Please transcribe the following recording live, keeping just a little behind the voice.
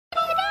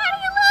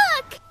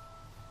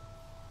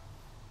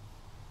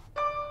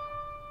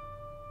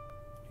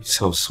You're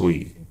so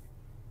sweet.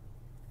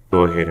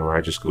 Go ahead and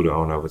ride your scooter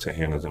on over to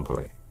Hannah's and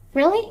play.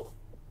 Really?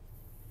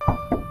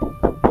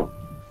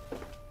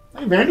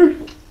 Hey, Vander.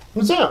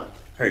 What's up?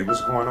 Hey,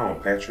 what's going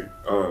on, Patrick?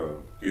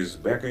 Is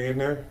Becca in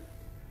there?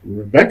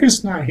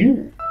 Rebecca's not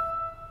here.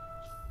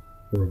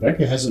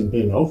 Rebecca hasn't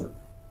been over.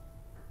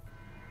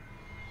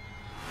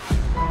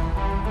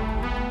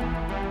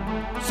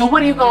 So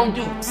what are you gonna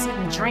do? Sit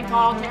and drink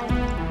all day?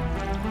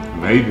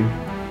 Maybe.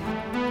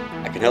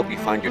 I can help you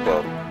find your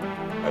dog,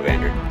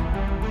 Avander.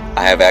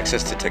 I have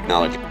access to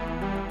technology.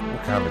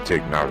 What kind of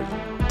technology?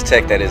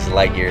 Tech that is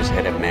light years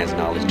ahead of man's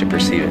knowledge to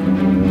perceive it.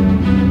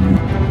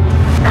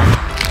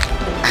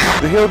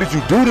 The hell did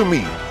you do to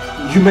me?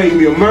 You made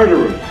me a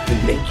murderer.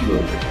 And make you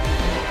a murderer.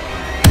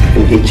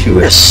 And make you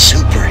a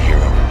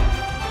superhero.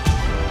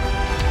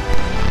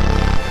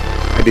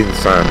 I didn't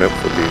sign up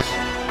for this.